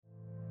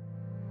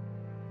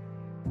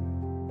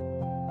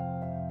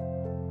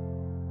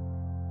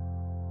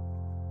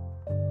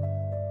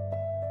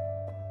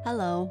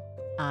Hello,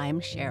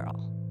 I'm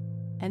Cheryl,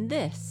 and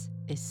this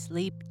is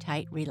Sleep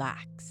Tight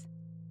Relax,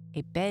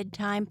 a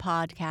bedtime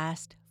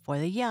podcast for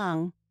the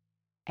young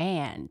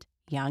and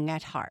young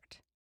at heart.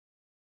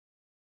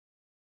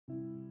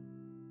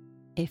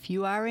 If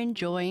you are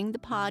enjoying the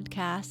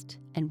podcast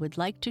and would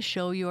like to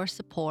show your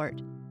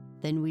support,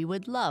 then we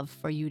would love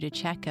for you to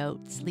check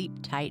out Sleep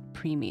Tight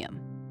Premium.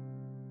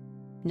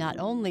 Not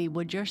only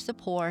would your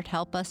support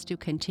help us to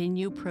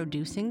continue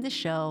producing the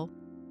show,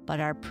 but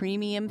our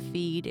premium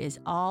feed is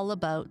all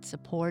about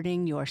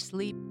supporting your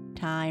sleep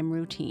time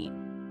routine.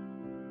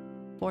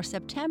 For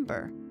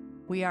September,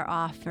 we are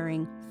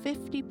offering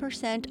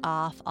 50%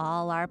 off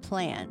all our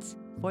plans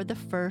for the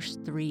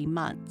first 3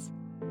 months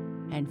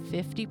and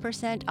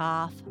 50%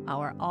 off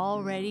our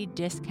already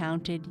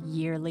discounted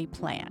yearly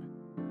plan.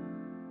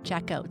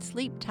 Check out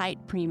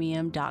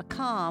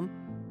sleeptightpremium.com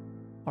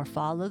or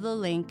follow the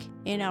link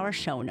in our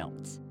show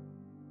notes.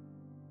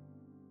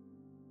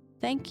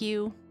 Thank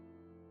you.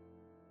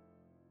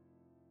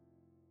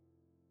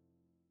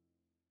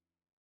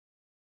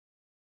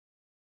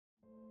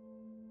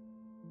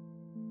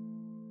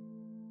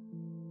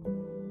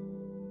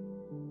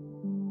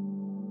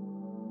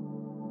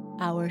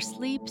 Our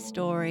sleep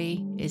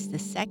story is the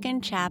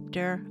second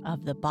chapter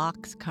of The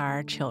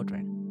Boxcar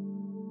Children.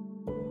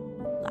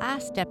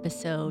 Last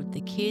episode,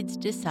 the kids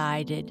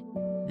decided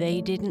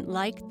they didn't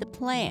like the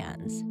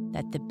plans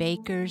that the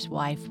baker's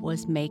wife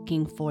was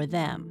making for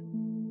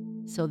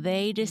them, so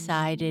they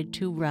decided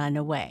to run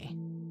away.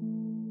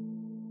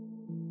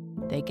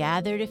 They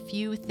gathered a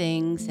few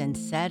things and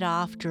set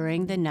off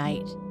during the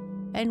night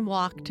and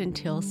walked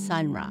until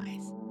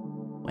sunrise,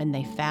 when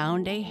they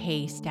found a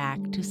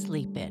haystack to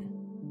sleep in.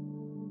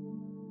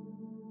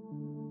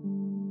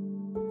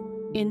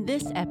 In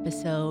this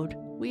episode,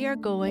 we are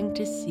going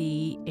to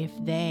see if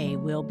they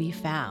will be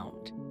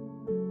found.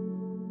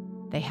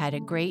 They had a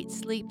great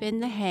sleep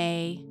in the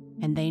hay,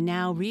 and they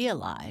now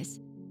realize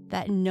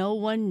that no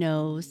one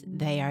knows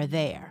they are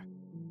there,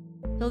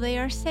 so they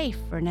are safe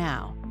for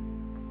now.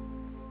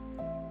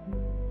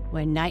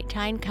 When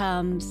nighttime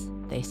comes,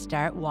 they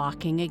start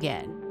walking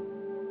again,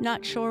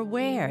 not sure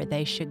where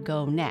they should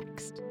go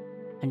next,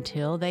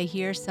 until they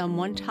hear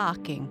someone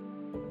talking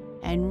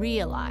and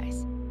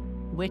realize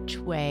which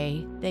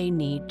way they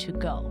need to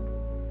go.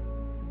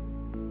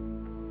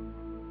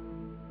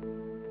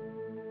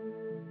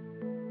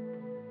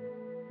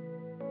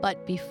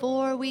 But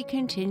before we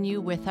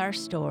continue with our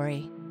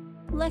story,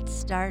 let's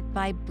start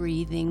by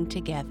breathing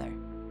together.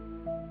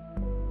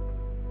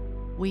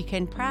 We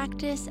can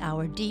practice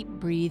our deep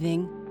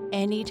breathing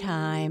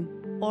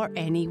anytime or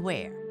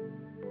anywhere.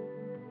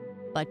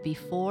 But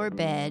before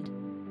bed,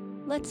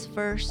 let's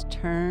first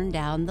turn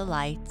down the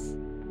lights,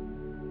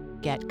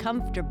 get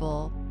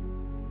comfortable,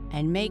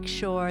 and make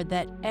sure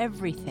that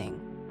everything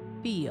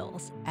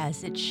feels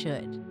as it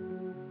should.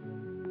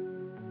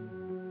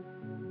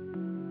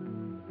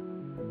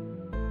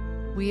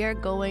 We are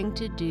going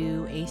to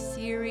do a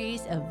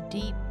series of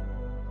deep,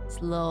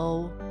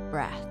 slow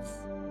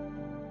breaths.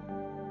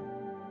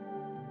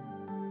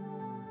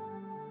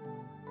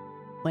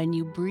 When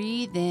you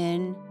breathe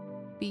in,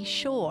 be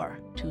sure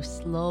to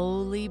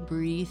slowly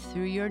breathe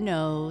through your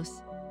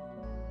nose,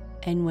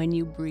 and when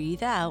you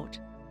breathe out,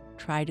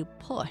 try to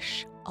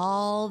push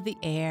all the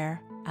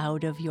air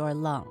out of your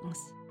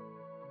lungs.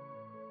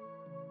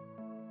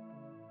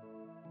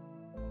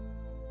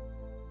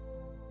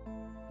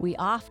 We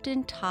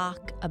often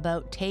talk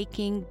about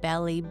taking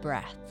belly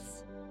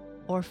breaths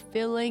or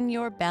filling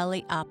your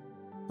belly up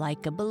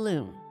like a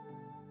balloon.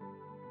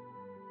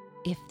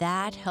 If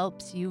that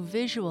helps you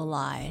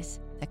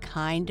visualize the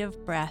kind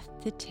of breath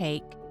to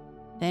take,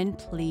 then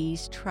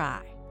please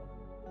try.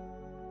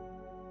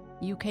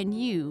 You can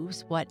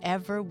use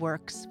whatever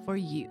works for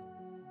you.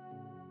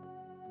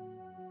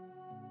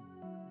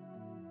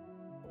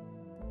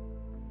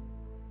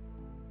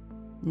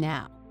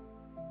 Now,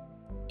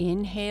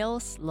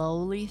 inhale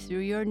slowly through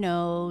your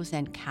nose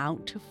and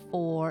count to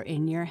 4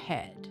 in your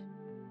head,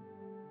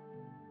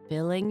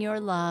 filling your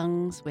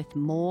lungs with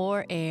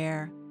more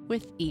air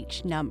with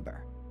each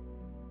number.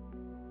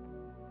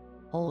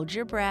 Hold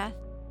your breath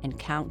and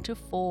count to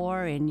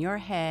 4 in your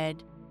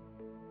head,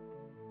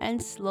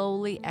 and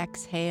slowly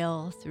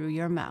exhale through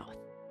your mouth,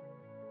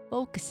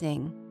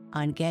 focusing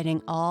on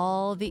getting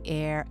all the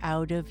air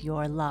out of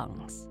your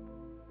lungs.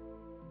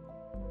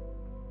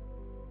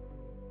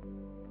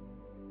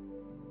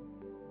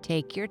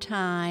 Take your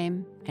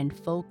time and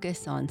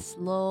focus on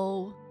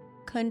slow,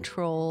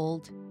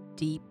 controlled,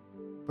 deep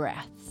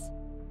breaths.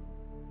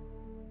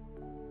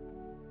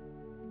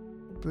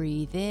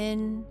 Breathe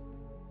in,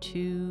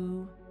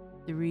 2,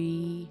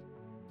 3,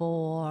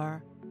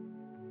 4.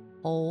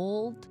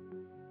 Hold,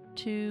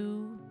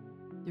 2,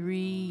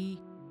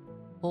 3,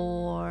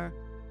 4.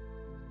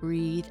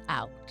 Breathe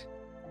out,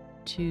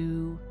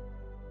 2,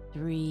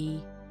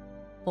 3,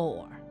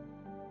 4.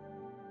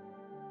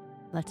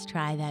 Let's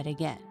try that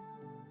again.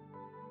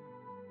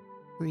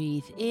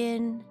 Breathe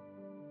in,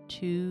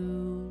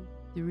 2,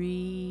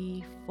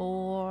 3,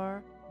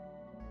 4.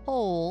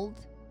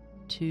 Hold,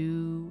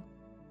 2,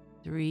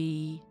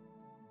 3,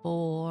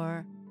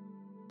 4.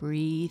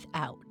 Breathe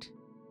out.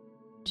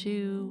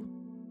 2,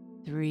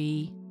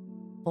 3,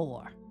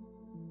 4.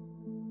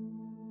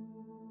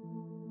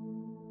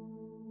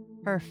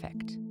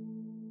 Perfect.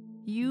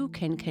 You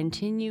can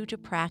continue to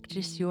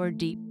practice your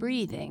deep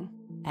breathing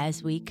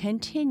as we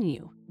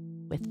continue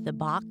with the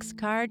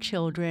Boxcar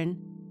Children,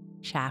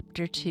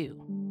 Chapter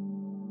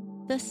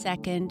 2, The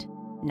Second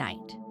Night.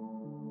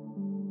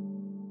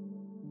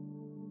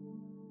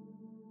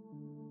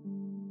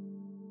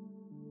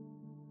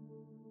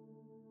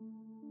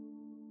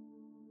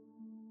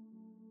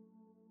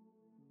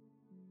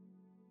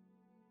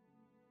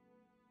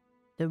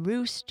 The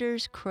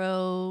roosters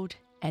crowed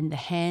and the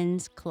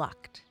hens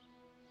clucked.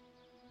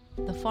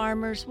 The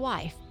farmer's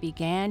wife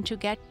began to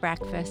get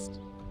breakfast,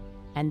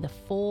 and the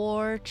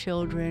 4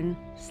 children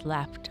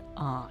slept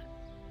on.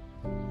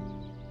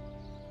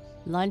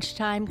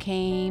 Lunchtime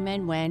came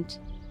and went,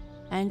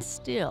 and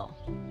still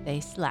they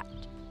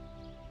slept.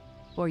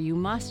 For you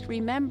must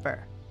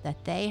remember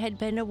that they had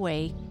been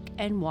awake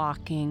and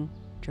walking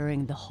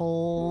during the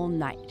whole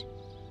night.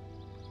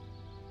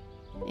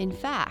 In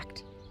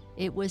fact,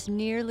 it was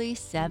nearly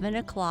 7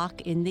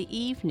 o'clock in the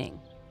evening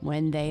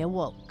when they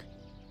awoke.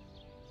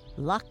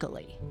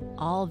 Luckily,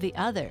 all the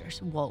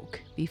others woke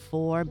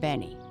before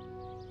Benny.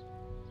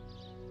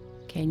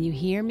 "Can you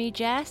hear me,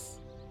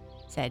 Jess?"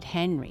 said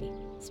Henry,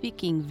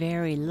 speaking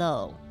very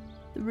low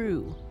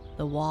through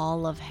the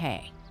wall of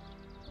hay.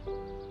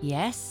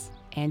 "Yes,"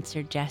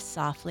 answered Jess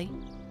softly.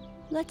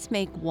 "Let's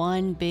make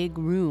one big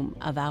room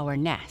of our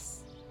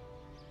nests."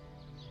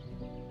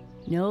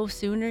 No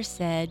sooner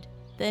said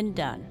than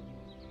done.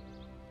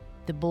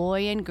 The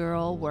boy and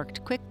girl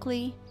worked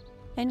quickly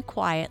and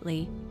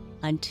quietly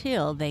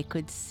until they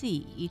could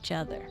see each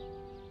other.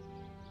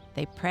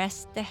 They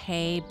pressed the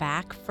hay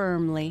back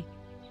firmly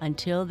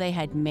until they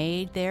had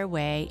made their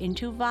way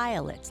into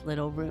Violet's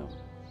little room.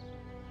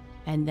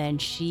 And then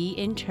she,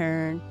 in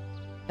turn,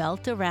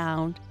 felt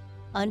around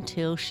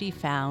until she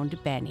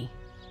found Benny.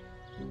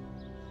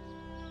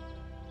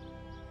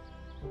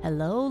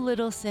 "Hello,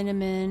 little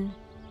Cinnamon,"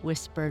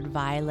 whispered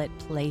Violet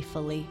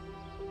playfully.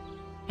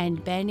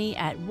 And Benny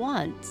at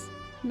once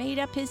made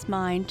up his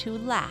mind to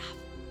laugh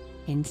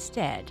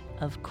instead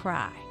of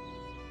cry.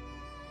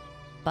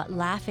 But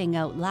laughing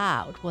out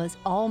loud was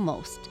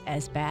almost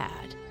as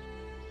bad.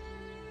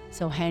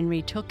 So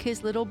Henry took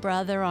his little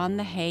brother on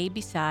the hay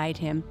beside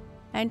him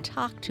and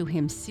talked to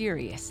him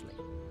seriously.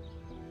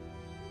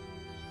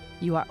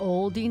 "You are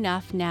old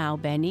enough now,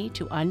 Benny,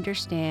 to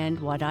understand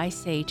what I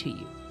say to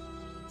you.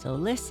 So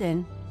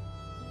listen.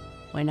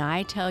 When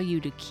I tell you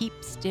to keep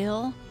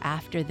still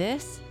after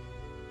this,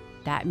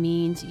 that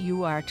means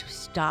you are to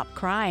stop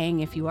crying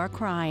if you are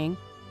crying,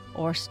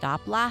 or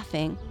stop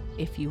laughing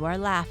if you are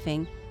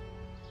laughing,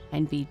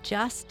 and be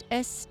just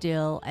as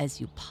still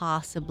as you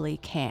possibly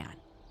can.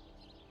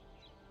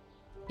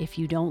 If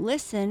you don't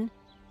listen,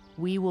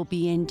 we will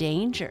be in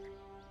danger.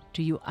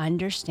 Do you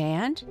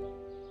understand?"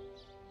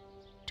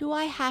 "Do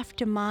I have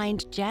to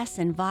mind Jess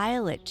and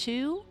Violet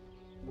too?"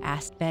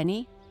 asked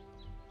Benny.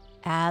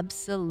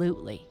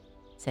 "Absolutely,"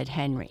 said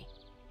Henry.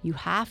 "You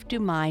have to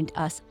mind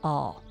us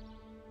all.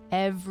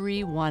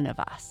 Every one of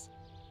us."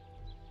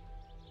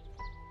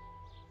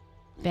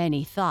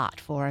 Benny thought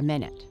for a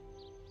minute.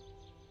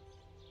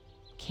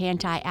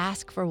 "Can't I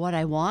ask for what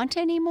I want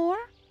anymore?"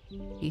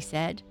 he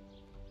said.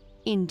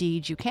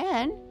 "Indeed you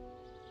can,"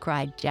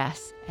 cried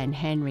Jess and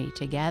Henry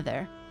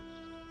together.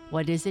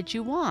 "What is it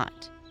you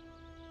want?"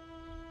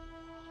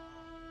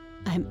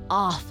 "I'm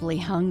awfully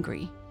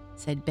hungry,"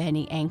 said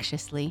Benny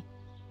anxiously.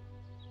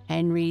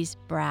 Henry's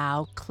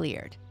brow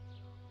cleared.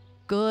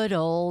 "Good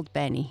old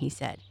Benny," he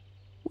said.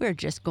 "We're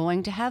just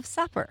going to have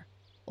supper.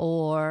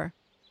 Or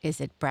is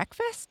it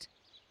breakfast?"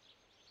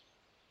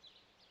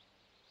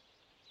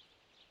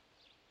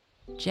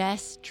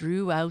 Jess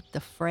drew out the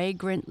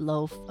fragrant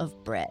loaf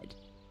of bread.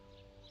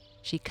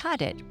 She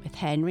cut it with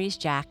Henry's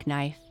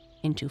jackknife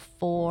into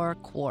 4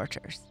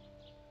 quarters,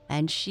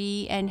 and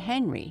she and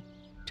Henry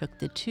took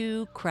the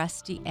 2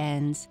 crusty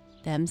ends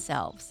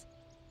themselves.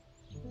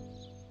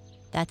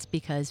 "That's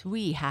because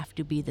we have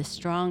to be the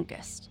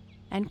strongest,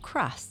 and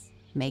crusts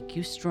make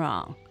you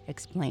strong,"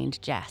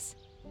 explained Jess.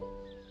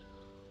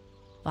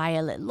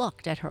 Violet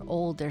looked at her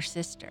older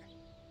sister.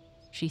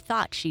 She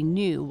thought she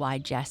knew why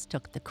Jess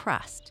took the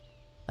crust,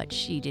 but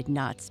she did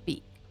not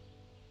speak.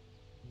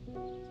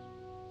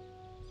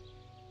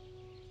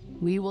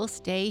 "We will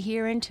stay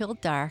here until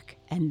dark,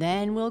 and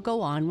then we'll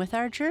go on with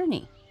our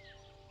journey,"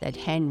 said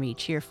Henry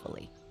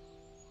cheerfully.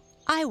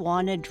 "I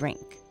want a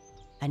drink,"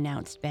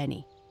 announced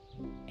Benny.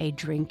 "A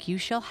drink you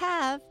shall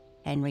have,"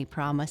 Henry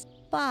promised,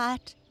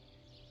 "but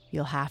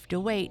you'll have to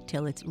wait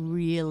till it's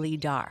really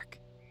dark.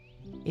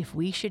 If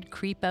we should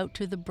creep out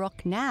to the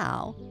brook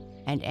now,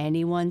 and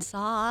anyone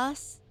saw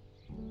us—"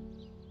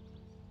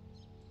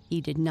 He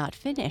did not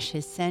finish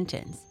his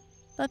sentence,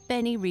 but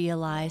Benny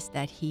realized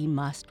that he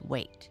must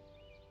wait.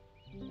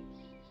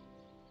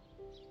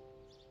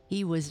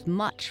 He was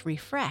much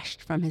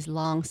refreshed from his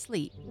long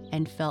sleep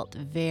and felt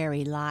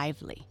very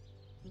lively.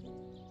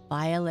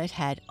 Violet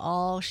had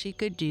all she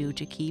could do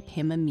to keep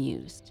him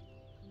amused,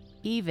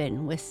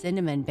 even with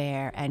Cinnamon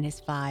Bear and his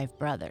 5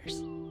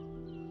 brothers.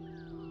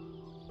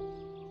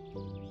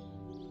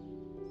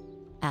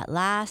 At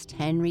last,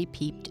 Henry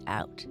peeped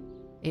out.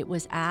 It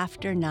was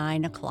after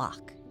 9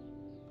 o'clock.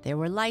 There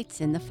were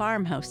lights in the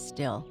farmhouse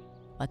still,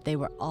 but they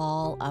were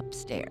all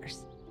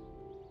upstairs.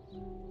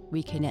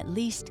 "We can at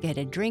least get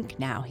a drink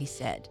now," he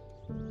said,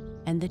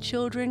 and the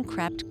children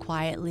crept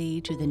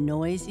quietly to the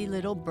noisy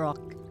little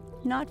brook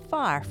not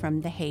far from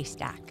the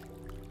haystack.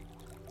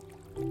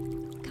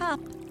 "Cup,"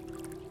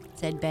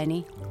 said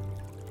Benny.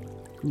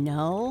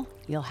 "No,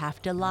 you'll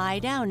have to lie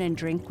down and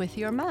drink with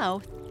your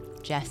mouth,"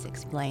 Jess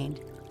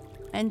explained,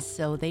 and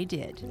so they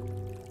did.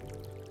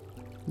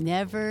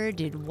 Never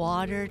did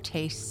water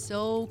taste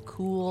so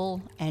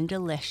cool and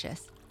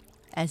delicious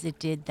as it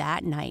did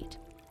that night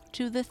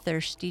to the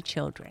thirsty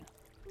children.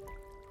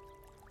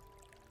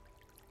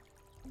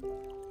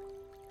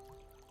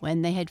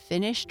 When they had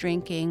finished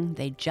drinking,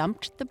 they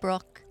jumped the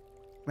brook,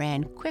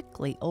 ran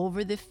quickly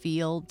over the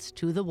fields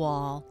to the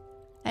wall,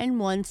 and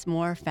once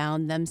more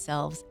found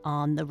themselves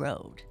on the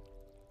road.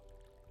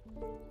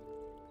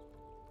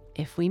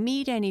 "If we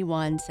meet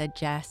anyone," said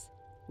Jess,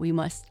 "we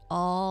must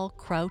all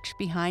crouch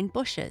behind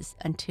bushes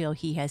until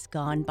he has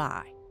gone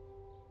by."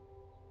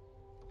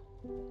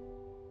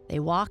 They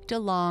walked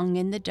along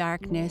in the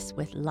darkness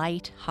with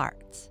light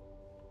hearts.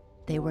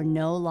 They were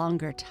no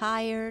longer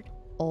tired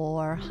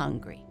or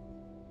hungry.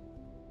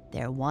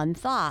 Their one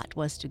thought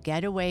was to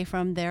get away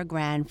from their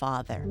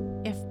grandfather,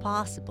 if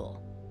possible.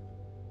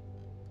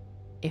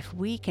 "If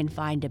we can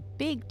find a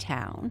big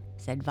town,"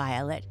 said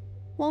Violet,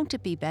 "won't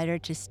it be better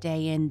to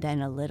stay in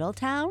than a little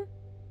town?"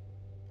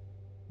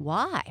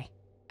 "Why?"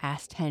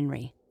 asked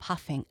Henry,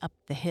 puffing up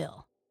the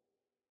hill.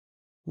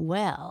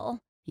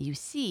 "Well, you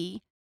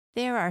see,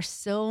 there are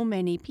so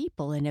many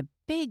people in a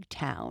big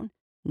town,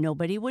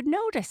 nobody would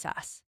notice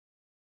us.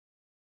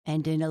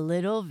 And in a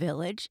little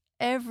village,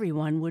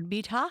 everyone would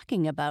be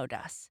talking about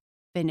us,"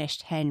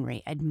 finished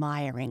Henry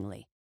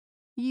admiringly.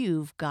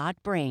 "You've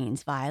got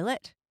brains,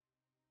 Violet."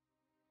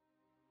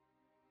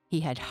 He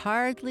had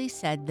hardly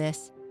said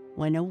this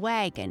when a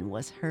wagon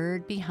was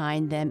heard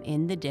behind them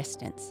in the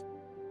distance.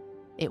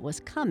 It was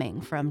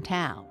coming from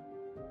town.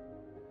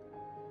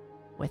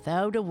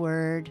 Without a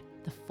word,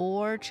 the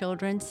 4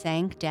 children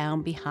sank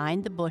down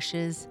behind the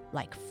bushes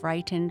like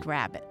frightened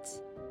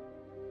rabbits.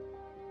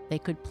 They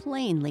could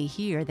plainly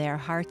hear their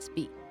hearts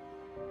beat.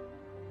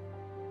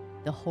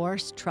 The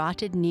horse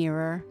trotted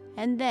nearer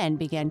and then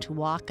began to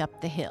walk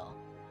up the hill.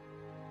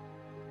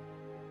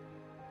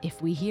 "If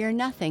we hear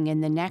nothing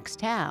in the next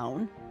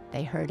town,"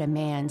 they heard a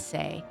man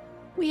say,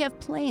 "we have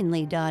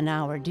plainly done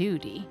our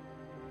duty."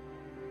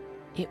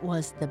 It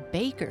was the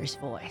baker's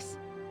voice.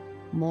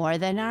 "More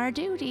than our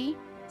duty,"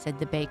 said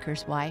the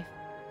baker's wife,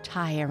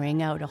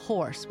 "tiring out a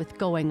horse with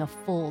going a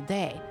full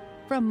day,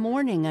 from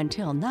morning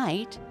until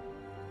night."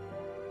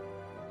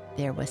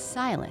 There was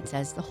silence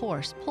as the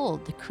horse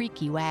pulled the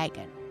creaky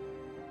wagon.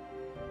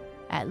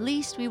 "At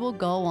least we will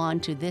go on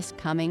to this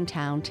coming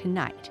town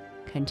tonight,"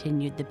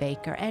 continued the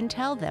baker, "and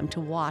tell them to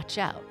watch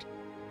out.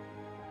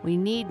 We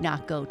need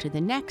not go to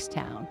the next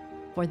town,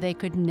 for they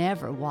could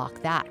never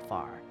walk that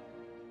far."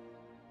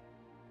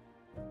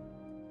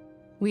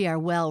 "We are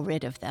well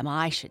rid of them,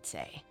 I should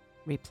say,"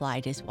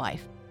 replied his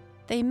wife.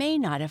 "They may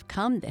not have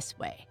come this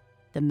way.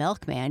 The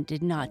milkman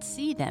did not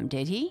see them,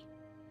 did he?"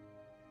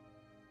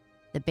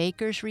 The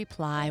baker's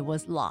reply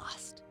was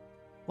lost,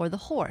 for the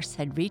horse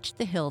had reached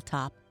the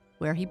hilltop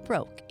where he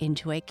broke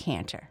into a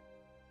canter.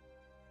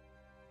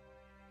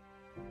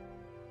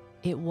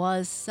 It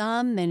was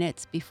some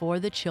minutes before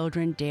the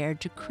children dared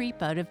to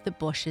creep out of the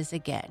bushes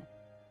again.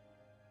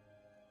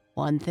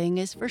 "One thing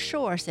is for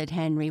sure," said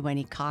Henry when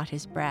he caught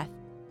his breath.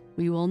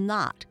 "We will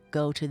not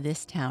go to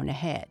this town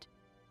ahead.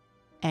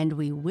 And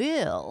we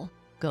will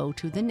go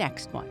to the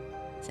next one,"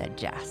 said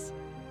Jess.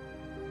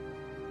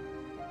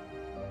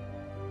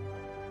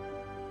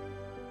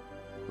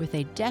 With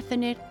a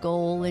definite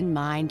goal in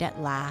mind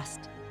at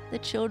last, the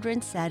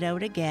children set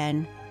out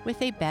again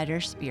with a better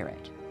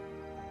spirit.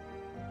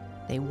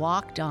 They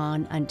walked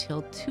on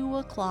until 2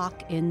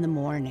 o'clock in the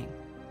morning,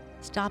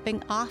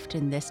 stopping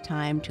often this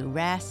time to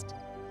rest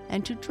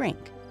and to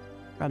drink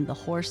from the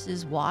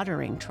horses'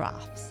 watering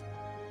troughs.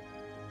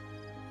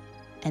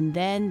 And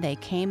then they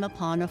came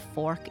upon a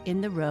fork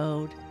in the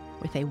road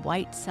with a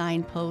white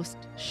signpost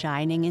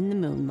shining in the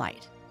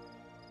moonlight.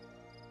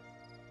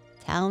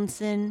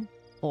 "Townsend,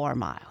 4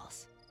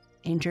 miles.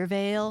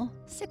 Intervale,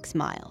 6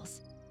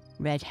 miles,"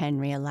 read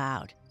Henry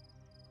aloud.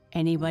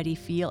 "Anybody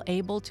feel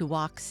able to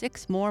walk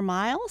 6 more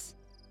miles?"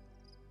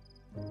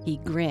 He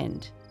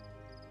grinned.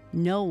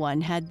 No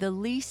one had the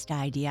least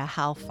idea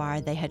how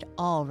far they had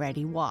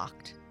already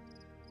walked.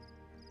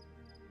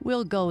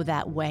 "We'll go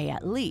that way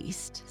at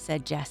least,"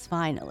 said Jess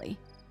finally.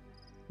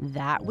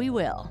 "That we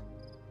will,"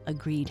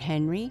 agreed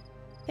Henry,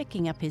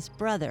 picking up his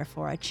brother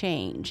for a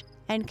change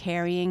and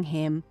carrying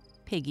him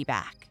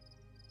piggyback.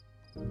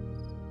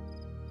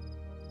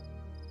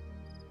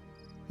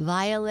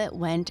 Violet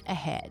went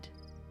ahead.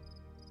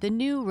 The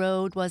new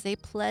road was a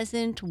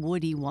pleasant,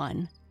 woody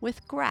one,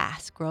 with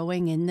grass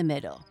growing in the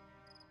middle.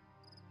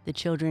 The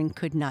children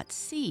could not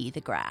see the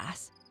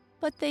grass,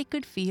 but they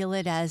could feel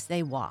it as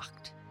they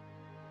walked.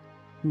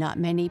 "Not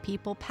many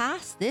people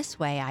pass this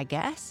way, I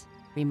guess,"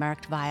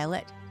 remarked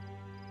Violet.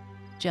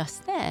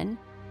 Just then,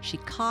 she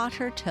caught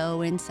her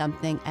toe in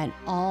something and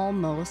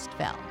almost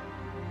fell,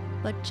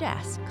 but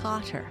Jess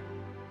caught her.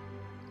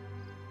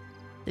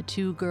 The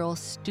two girls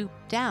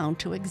stooped down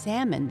to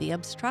examine the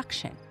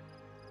obstruction.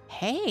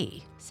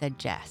 "Hey," said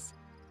Jess.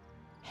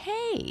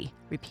 "Hey,"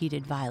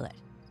 repeated Violet.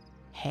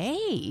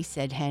 "Hey,"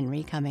 said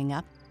Henry, coming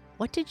up.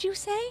 "What did you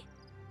say?"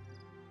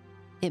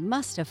 "It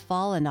must have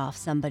fallen off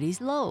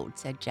somebody's load,"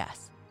 said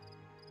Jess.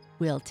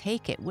 "We'll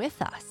take it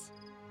with us,"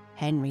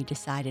 Henry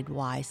decided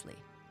wisely.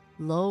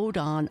 "Load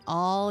on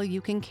all you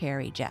can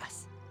carry,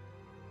 Jess."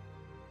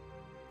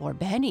 "Or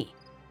Benny,"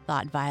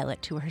 thought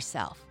Violet to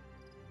herself.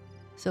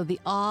 So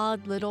the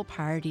odd little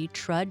party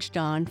trudged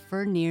on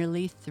for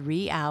nearly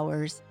 3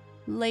 hours,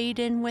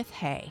 laden with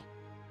hay,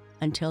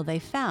 until they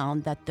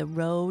found that the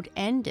road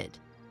ended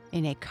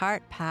in a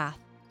cart path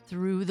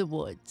through the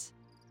woods.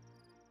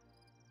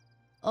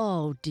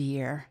 "Oh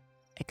dear,"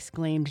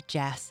 exclaimed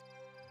Jess,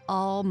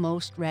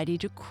 almost ready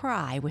to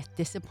cry with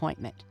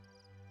disappointment.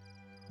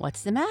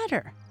 "What's the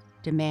matter?"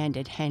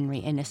 demanded Henry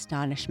in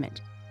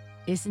astonishment.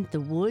 "Isn't the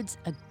woods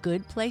a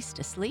good place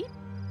to sleep?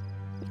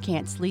 We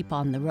can't sleep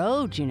on the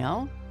road, you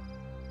know."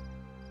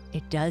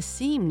 "It does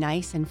seem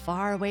nice and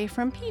far away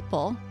from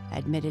people,"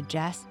 admitted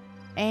Jess,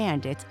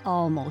 "and it's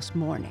almost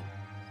morning."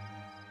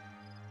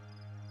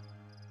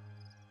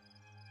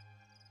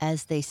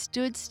 As they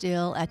stood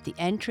still at the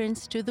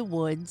entrance to the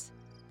woods,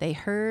 they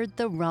heard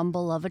the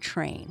rumble of a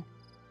train.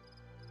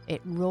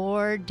 It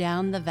roared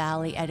down the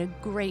valley at a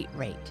great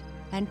rate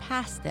and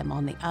passed them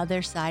on the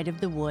other side of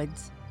the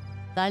woods,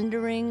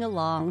 thundering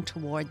along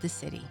toward the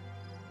city.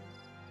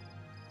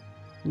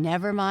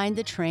 "Never mind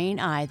the train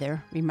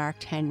either,"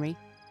 remarked Henry.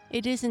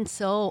 "It isn't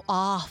so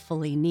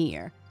awfully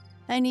near,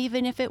 and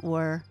even if it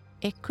were,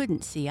 it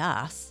couldn't see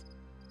us."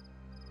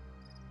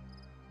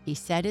 He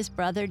set his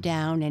brother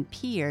down and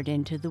peered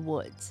into the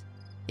woods.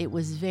 It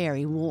was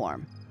very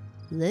warm.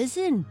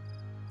 "Listen,"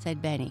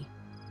 said Benny.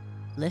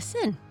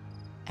 "Listen,"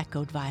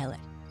 echoed Violet.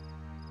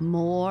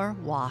 "More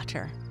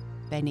water,"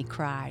 Benny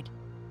cried,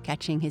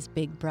 catching his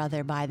big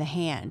brother by the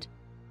hand.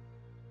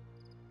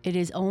 "It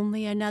is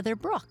only another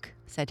brook,"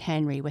 said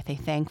Henry with a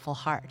thankful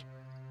heart.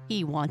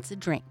 "He wants a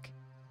drink."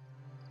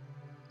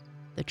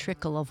 The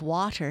trickle of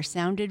water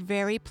sounded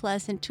very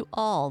pleasant to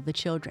all the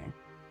children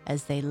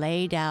as they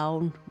lay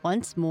down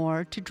once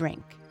more to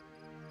drink.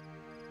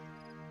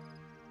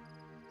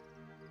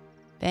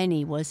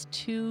 Benny was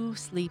too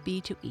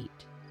sleepy to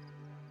eat.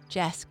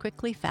 Jess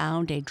quickly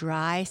found a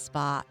dry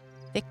spot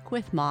thick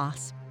with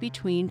moss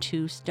between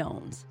 2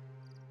 stones.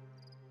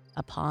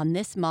 Upon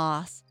this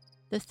moss,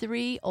 the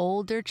 3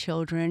 older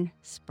children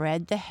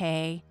spread the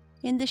hay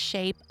in the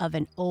shape of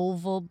an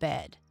oval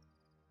bed.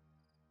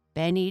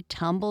 Benny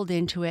tumbled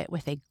into it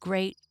with a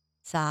great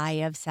sigh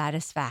of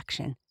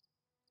satisfaction,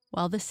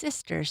 while the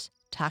sisters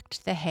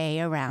tucked the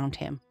hay around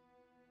him.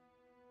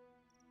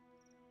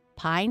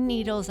 "Pine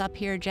needles up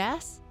here,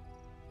 Jess?"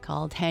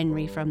 called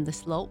Henry from the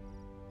slope.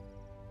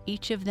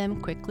 Each of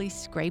them quickly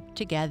scraped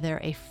together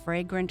a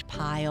fragrant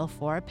pile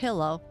for a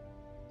pillow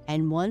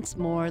and once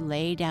more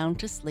lay down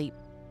to sleep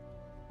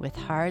with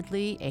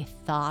hardly a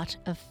thought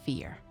of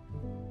fear.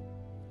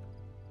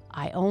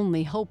 "I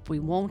only hope we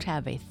won't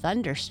have a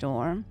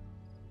thunderstorm,"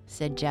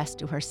 said Jess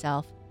to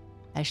herself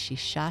as she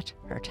shut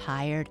her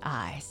tired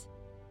eyes.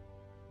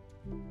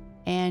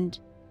 And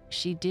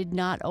she did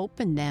not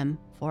open them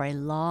for a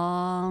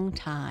long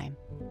time,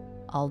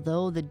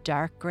 although the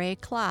dark gray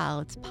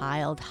clouds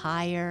piled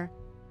higher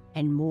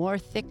and more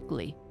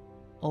thickly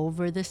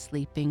over the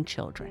sleeping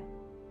children.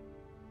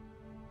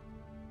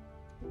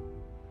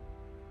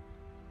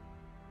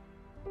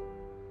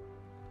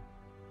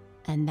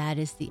 And that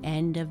is the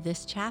end of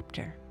this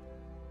chapter.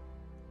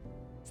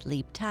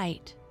 Sleep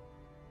tight.